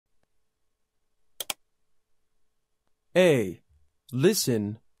A.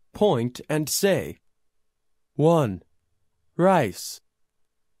 Listen, point, and say. 1. Rice.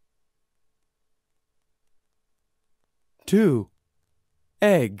 2.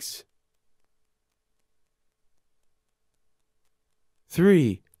 Eggs.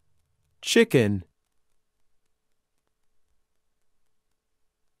 3. Chicken.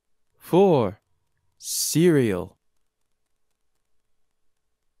 4. Cereal.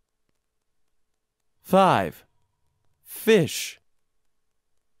 5. Fish.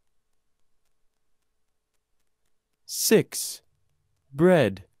 6.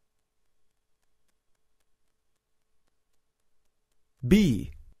 Bread.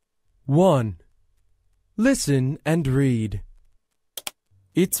 B. 1. Listen and read.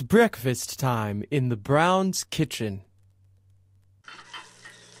 It's breakfast time in the Browns' kitchen.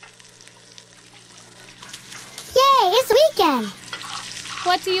 Yay, it's weekend!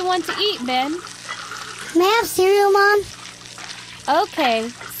 What do you want to eat, Ben? May I have cereal, Mom? Okay,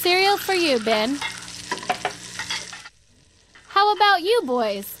 cereal for you, Ben. How about you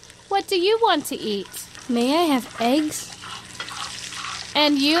boys? What do you want to eat? May I have eggs?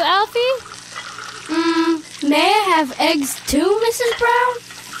 And you, Alfie? May I have eggs too, Mrs. Brown?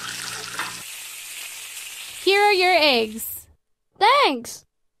 Here are your eggs. Thanks.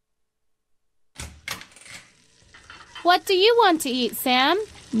 What do you want to eat, Sam?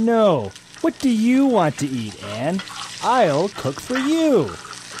 No. What do you want to eat, Anne? I'll cook for you.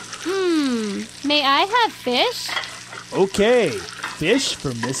 May I have fish? Okay. Fish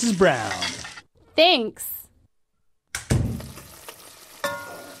for Mrs. Brown. Thanks.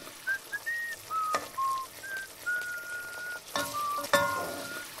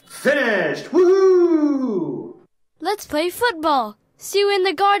 Finished! Woohoo! Let's play football. See you in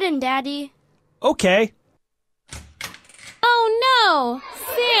the garden, Daddy. Okay. Oh no!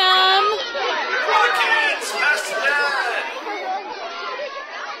 Sam! Rockets! Faster, Dad!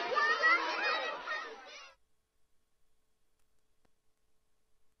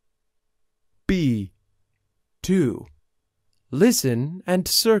 B. 2. Listen and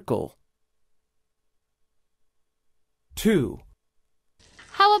circle. 2.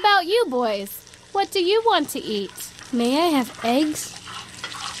 How about you boys? What do you want to eat? May I have eggs?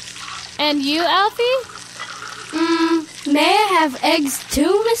 And you, Alfie? May I have eggs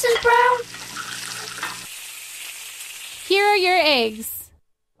too, Mrs. Brown? Here are your eggs.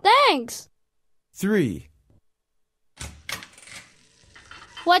 Thanks. 3.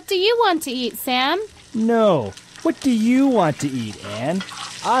 What do you want to eat, Sam? No. What do you want to eat, Anne?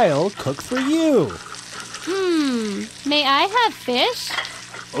 I'll cook for you. May I have fish?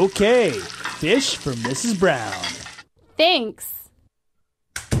 Okay. Fish for Mrs. Brown. Thanks.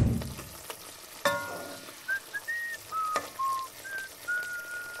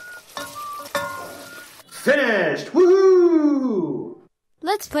 Finished! Woohoo!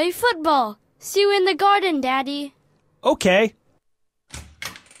 Let's play football. See you in the garden, Daddy. Okay.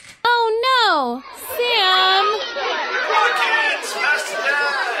 Oh no! Sam! Rockets! Faster,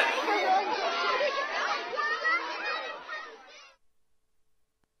 Dad!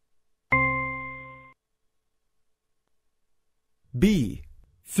 B.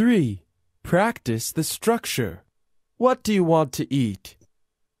 3. Practice the structure. What do you want to eat?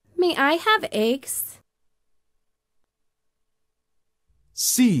 May I have eggs?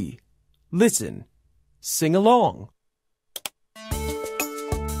 C. Listen. Sing along.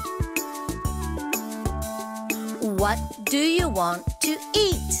 What do you want to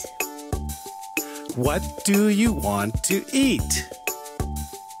eat? What do you want to eat?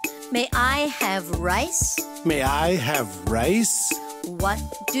 May I have rice? May I have rice? What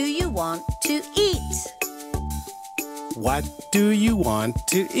do you want to eat? What do you want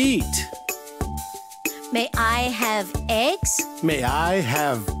to eat? May I have eggs? May I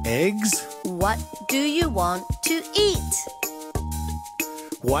have eggs? What do you want to eat?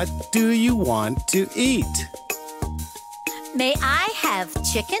 What do you want to eat? May I have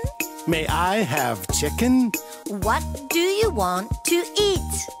chicken? May I have chicken? What do you want to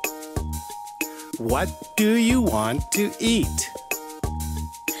eat? What do you want to eat?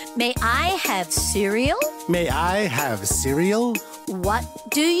 May I have cereal? May I have cereal? What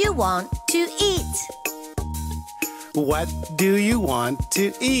do you want to eat? What do you want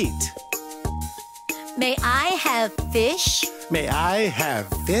to eat? May I have fish? May I have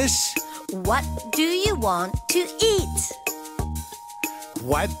fish? What do you want to eat?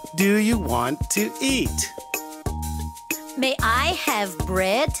 What do you want to eat? May I have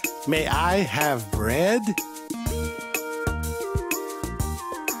bread? May I have bread?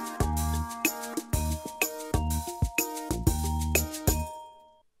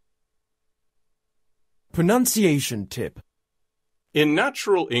 Pronunciation tip. In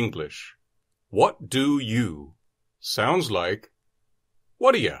natural English, what do you sounds like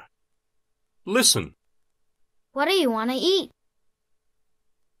what do ya? Listen. What do you want to eat?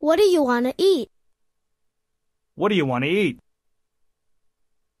 What do you want to eat? What do you want to eat?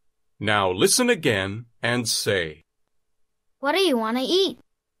 Now listen again and say. What do you want to eat?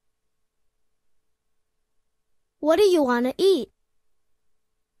 What do you want to eat?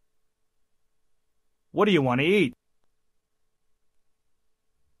 What do you want to eat?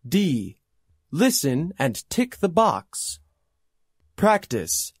 D. Listen and tick the box.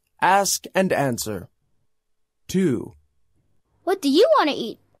 Practice. Ask and answer. 2. What do you want to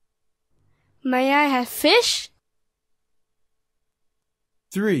eat? May I have fish?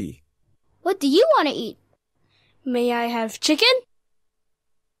 3. What do you want to eat? May I have chicken?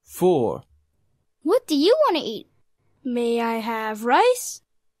 4. What do you want to eat? May I have rice?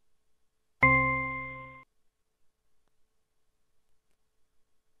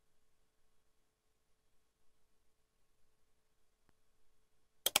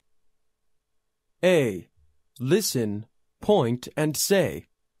 A. Listen, point, and say.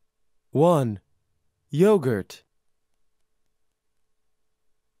 1. Yogurt.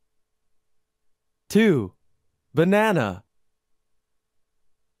 2. Banana.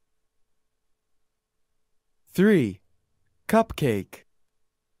 3. Cupcake.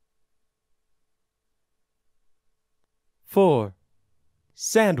 4.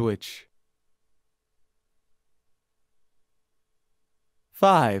 Sandwich.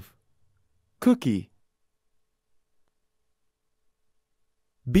 5. Cookie.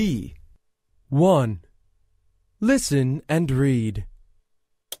 B. 1. Listen and read.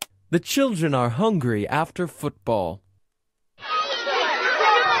 The children are hungry after football.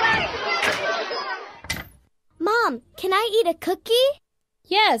 Mom, can I eat a cookie?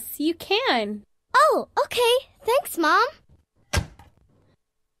 Yes, you can. Oh, okay. Thanks, Mom.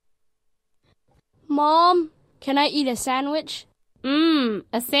 Mom, can I eat a sandwich?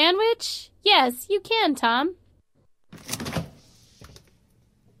 A sandwich? Yes, you can, Tom.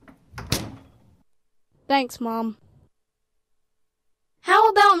 Thanks, Mom. How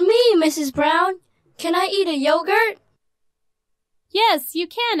about me, Mrs. Brown? Can I eat a yogurt? Yes, you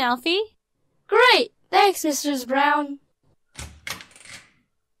can, Alfie. Great! Thanks, Mrs. Brown.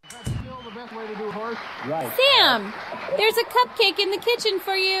 Sam, there's a cupcake in the kitchen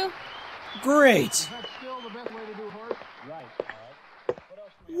for you. Great!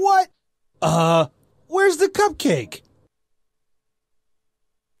 What? Where's the cupcake?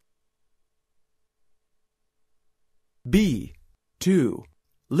 B. 2.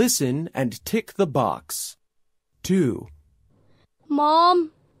 Listen and tick the box. 2.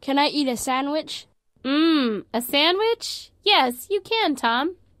 Mom, can I eat a sandwich? A sandwich? Yes, you can,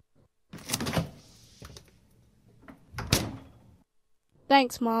 Tom.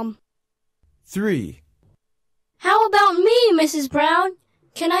 Thanks, Mom. 3. How about me, Mrs. Brown?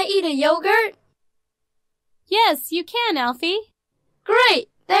 Can I eat a yogurt? Yes, you can, Alfie. Great!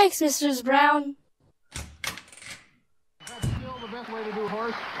 Thanks, Mrs. Brown.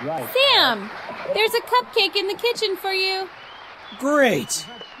 Sam, there's a cupcake in the kitchen for you. Great!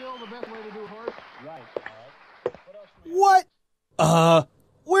 What?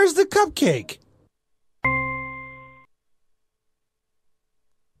 Where's the cupcake?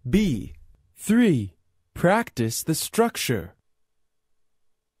 B. 3. Practice the structure.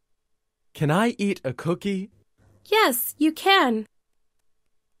 Can I eat a cookie? Yes, you can.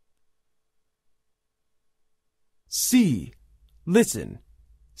 C. Listen.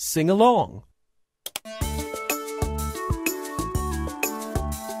 Sing along.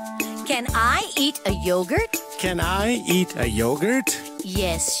 Can I eat a yogurt? Can I eat a yogurt?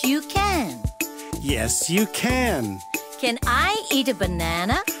 Yes, you can. Yes, you can. Can I eat a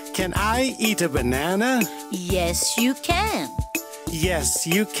banana? Can I eat a banana? Yes, you can. Yes,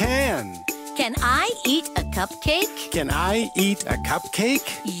 you can. Can I eat a cupcake? Can I eat a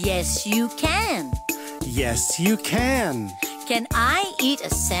cupcake? Yes, you can. Yes, you can. Can I eat a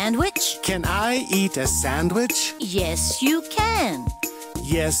sandwich? Can I eat a sandwich? Yes, you can.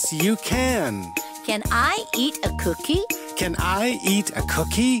 Yes, you can. Can I eat a cookie? Can I eat a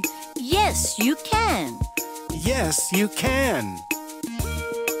cookie? Yes, you can. Yes, you can.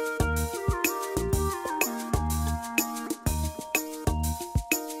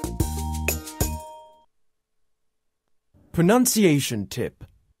 Pronunciation tip.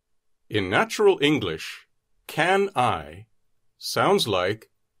 In natural English, can I sounds like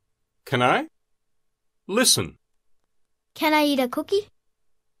can I? Listen. Can I eat a cookie?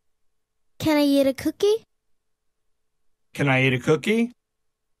 Can I eat a cookie? Can I eat a cookie?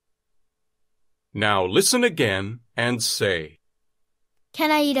 Now listen again and say, Can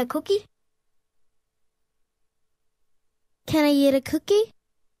I eat a cookie? Can I eat a cookie?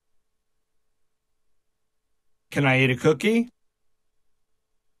 Can I eat a cookie?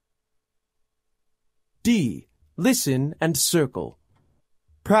 D. Listen and circle.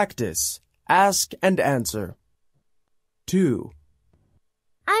 Practice. Ask and answer. 2.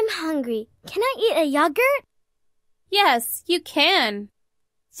 I'm hungry. Can I eat a yogurt? Yes, you can.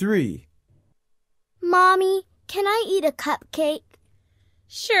 3. Mommy, can I eat a cupcake?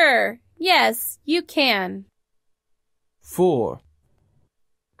 Sure. Yes, you can. 4.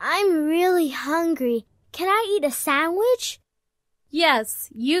 I'm really hungry. Can I eat a sandwich? Yes,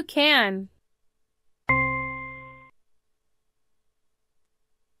 you can.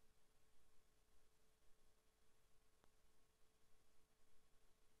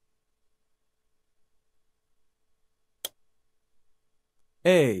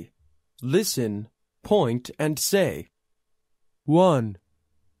 A. Listen, point, and say. 1.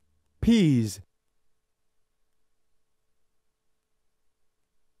 Peas.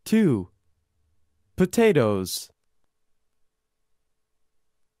 2. Potatoes.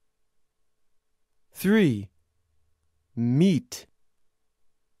 3. Meat.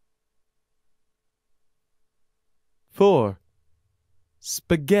 4.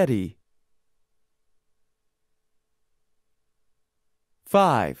 Spaghetti.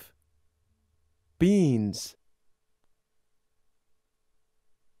 5. Beans.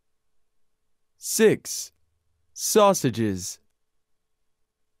 6. Sausages.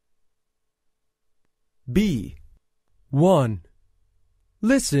 B. 1.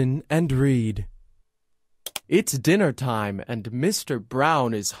 Listen and read. It's dinner time and Mr.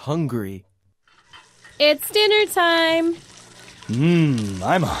 Brown is hungry. It's dinner time.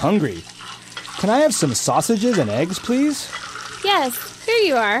 I'm hungry. Can I have some sausages and eggs, please? Yes, here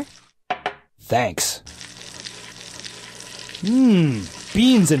you are. Thanks.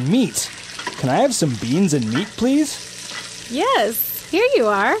 Beans and meat. Can I have some beans and meat, please? Yes, here you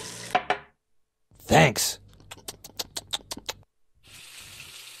are. Thanks.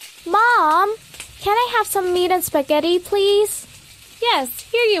 Mom, can I have some meat and spaghetti, please? Yes,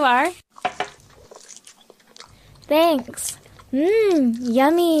 here you are. Thanks.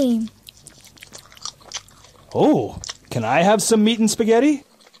 Yummy. Oh, can I have some meat and spaghetti?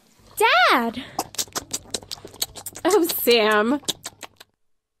 Dad! Oh, Sam.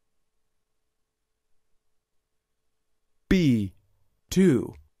 B.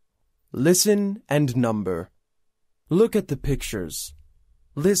 2. Listen and number. Look at the pictures.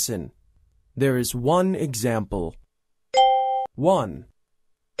 Listen. There is one example. 1.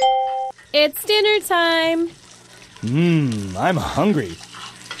 It's dinner time. I'm hungry.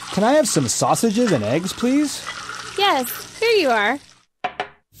 Can I have some sausages and eggs, please? Yes, here you are.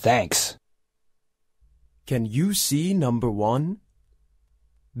 Thanks. Can you see number 1?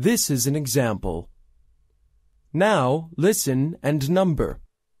 This is an example. Now listen and number.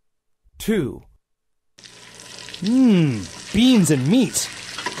 2. Beans and meat.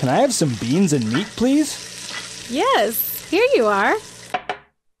 Can I have some beans and meat, please? Yes, here you are.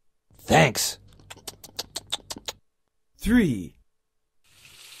 Thanks. 3.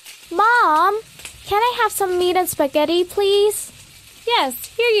 Mom, can I have some meat and spaghetti, please? Yes,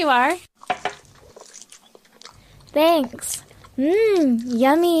 here you are. Thanks.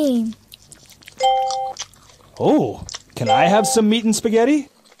 Yummy. Oh, can I have some meat and spaghetti?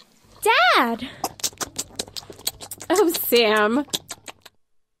 Dad! Oh, Sam.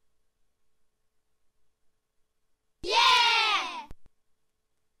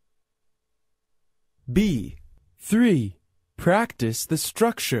 B. 3. Practice the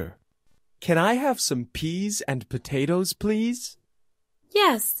structure. Can I have some peas and potatoes, please?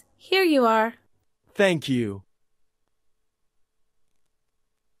 Yes, here you are. Thank you.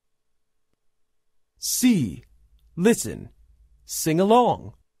 C. Listen. Sing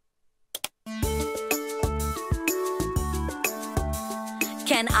along.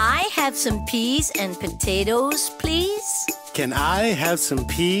 Can I have some peas and potatoes, please? Can I have some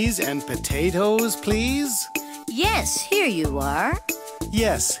peas and potatoes, please? Yes, here you are.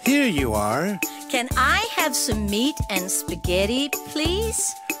 Yes, here you are. Can I have some meat and spaghetti,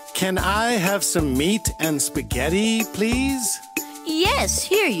 please? Can I have some meat and spaghetti, please? Yes,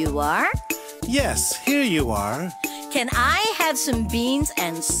 here you are. Yes, here you are. Can I have some beans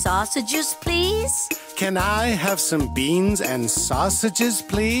and sausages, please? Can I have some beans and sausages,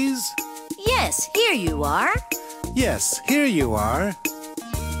 please? Yes, here you are. Yes, here you are.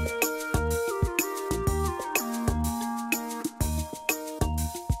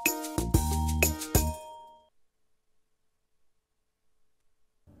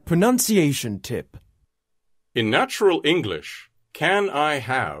 Pronunciation tip. In natural English, can I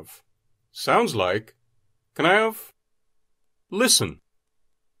have sounds like, can I have? Listen.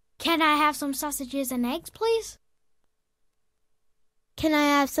 Can I have some sausages and eggs, please? Can I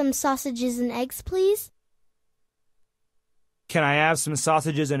have some sausages and eggs, please? Can I have some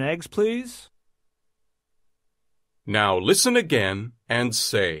sausages and eggs, please? Now listen again and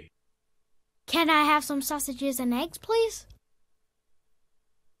say. Can I have some sausages and eggs, please?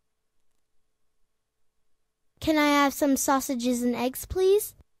 Can I have some sausages and eggs,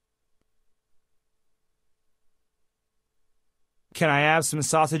 please? Can I have some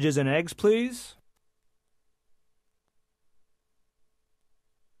sausages and eggs, please?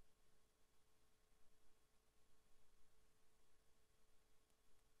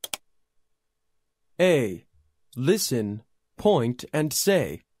 A. Listen, point, and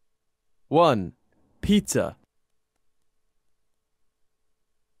say. 1. Pizza.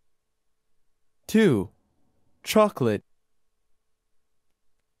 2. Chocolate.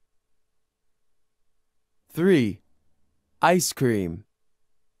 3. Ice cream.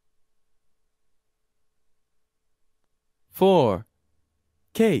 4.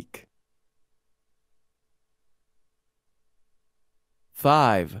 Cake.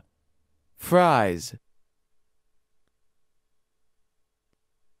 5. Fries.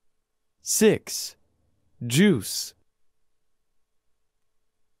 6. Juice.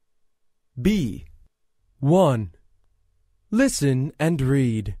 B. 1. Listen and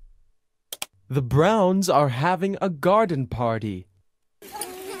read. The Browns are having a garden party.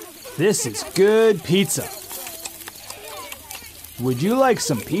 This is good pizza. Would you like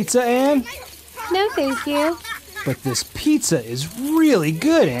some pizza, Anne? No, thank you. But this pizza is really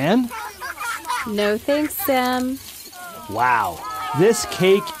good, Anne. No, thanks, Sam. Wow, this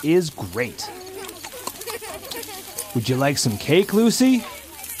cake is great. Would you like some cake, Lucy?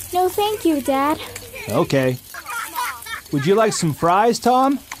 No, thank you, Dad. Okay. Would you like some fries,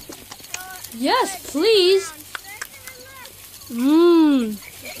 Tom? Yes, please.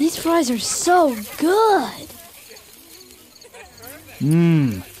 These fries are so good.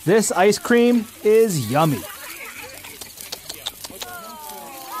 This ice cream is yummy.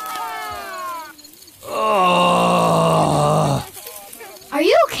 Are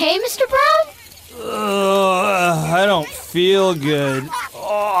you okay, Mr. Brown? I don't feel good.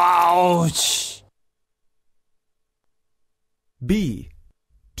 Ouch. B.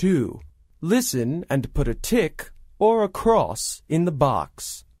 2. Listen and put a tick or a cross in the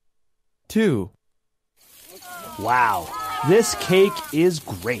box. 2. Wow, this cake is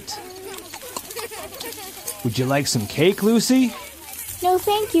great. Would you like some cake, Lucy? No,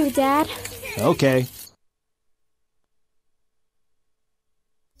 thank you, Dad. Okay.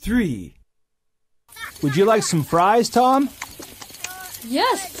 3. Would you like some fries, Tom?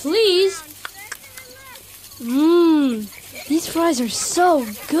 Yes, please. These fries are so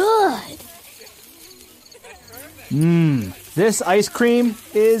good. This ice cream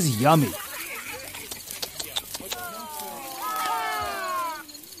is yummy.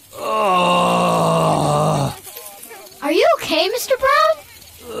 Are you okay, Mr. Brown?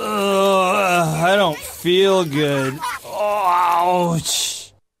 I don't feel good.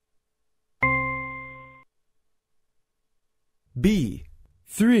 Ouch. B.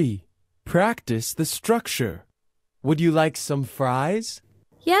 3. Practice the structure. Would you like some fries?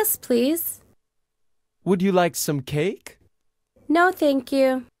 Yes, please. Would you like some cake? No, thank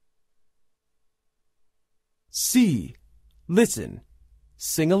you. C. Listen.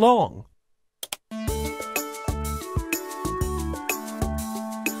 Sing along.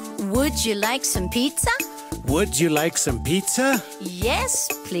 Would you like some pizza? Would you like some pizza? Yes,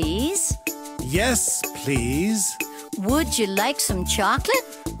 please. Yes, please. Would you like some chocolate?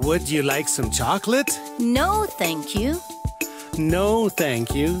 Would you like some chocolate? No, thank you. No,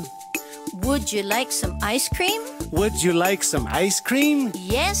 thank you. Would you like some ice cream? Would you like some ice cream?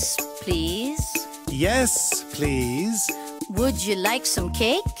 Yes, please. Yes, please. Would you like some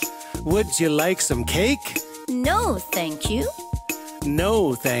cake? Would you like some cake? No, thank you.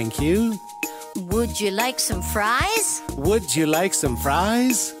 No, thank you. Would you like some fries? Would you like some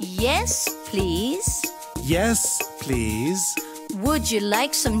fries? Yes, please. Yes, please. Would you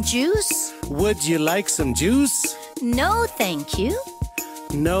like some juice? Would you like some juice? No, thank you.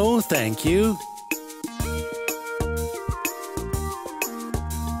 No, thank you.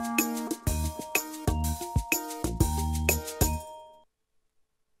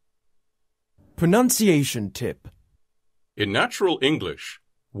 Pronunciation tip. In natural English,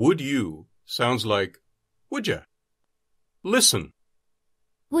 would you sounds like, would ya? Listen.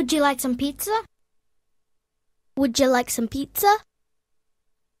 Would you like some pizza? Would you like some pizza?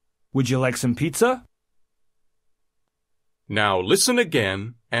 Would you like some pizza? Now listen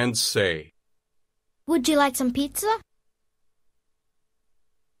again and say, Would you like some pizza?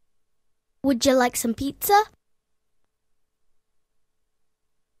 Would you like some pizza?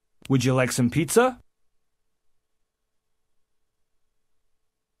 Would you like some pizza?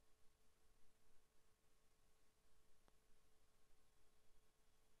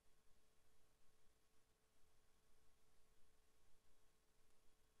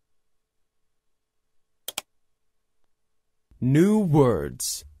 New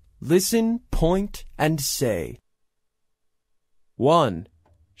words. Listen, point, and say. 1.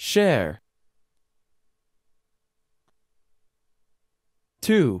 Share.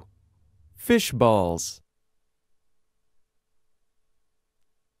 2. Fish balls.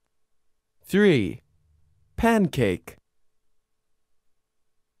 3. Pancake.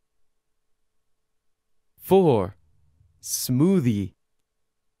 4. Smoothie.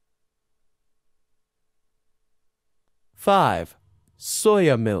 5.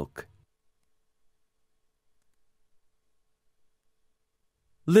 Soya milk.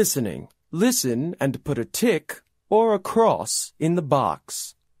 Listening. Listen and put a tick or a cross in the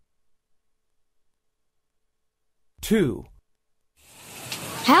box. 2.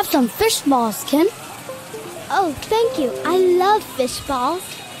 Have some fish balls, Ken. Oh, thank you. I love fish balls.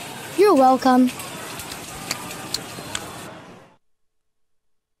 You're welcome.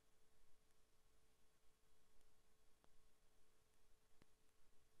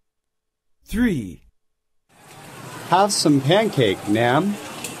 3. Have some pancake, Nhằm.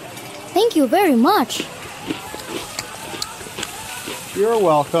 Thank you very much. You're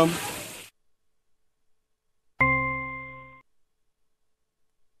welcome.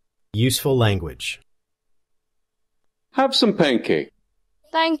 Useful language. have some pancake.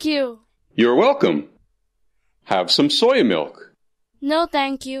 Thank you. You're welcome. Have some soy milk. No,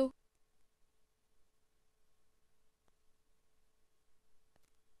 thank you.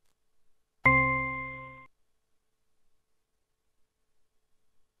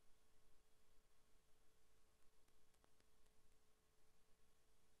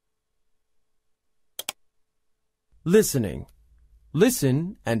 Listening.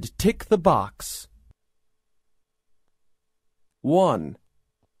 Listen and tick the box. 1,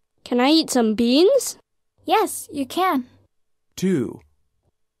 Can I eat some beans? Yes, you can. 2,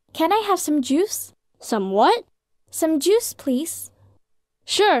 Can I have some juice? Some what? Some juice, please.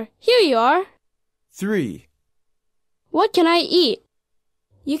 Sure, here you are. 3, What can I eat?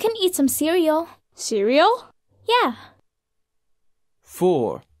 You can eat some cereal. Cereal? Yeah.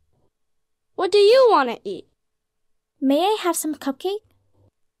 4, What do you want to eat? May I have some cupcake?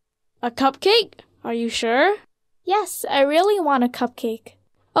 A cupcake? Are you sure? Yes, I really want a cupcake.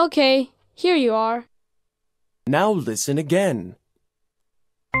 Okay, here you are. Now listen again.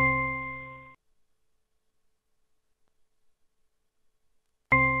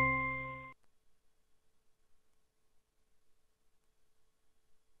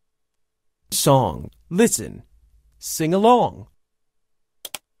 Song. Listen. Sing along.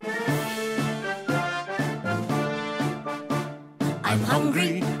 I'm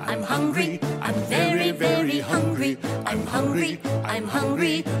hungry, I'm hungry, I'm very, very hungry. I'm hungry, I'm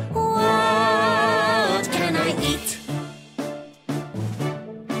hungry. What can I eat?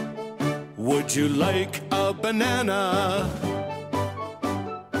 Would you like a banana?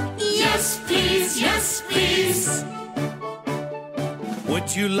 Yes, please, yes, please.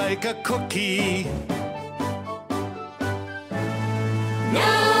 Would you like a cookie?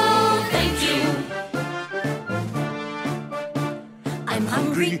 No, thank you. I'm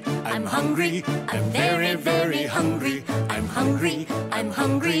hungry, I'm hungry, I'm very, very hungry. I'm hungry, I'm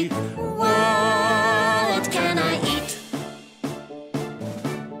hungry. What can I eat?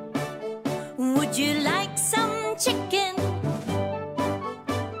 Would you like some chicken?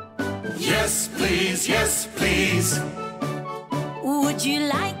 Yes, please, yes, please. Would you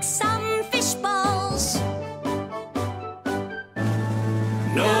like some fish balls?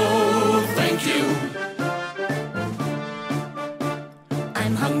 No, thank you.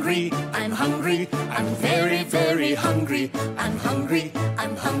 I'm hungry, I'm hungry, I'm very, very hungry. I'm hungry,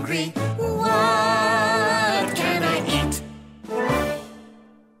 I'm hungry. What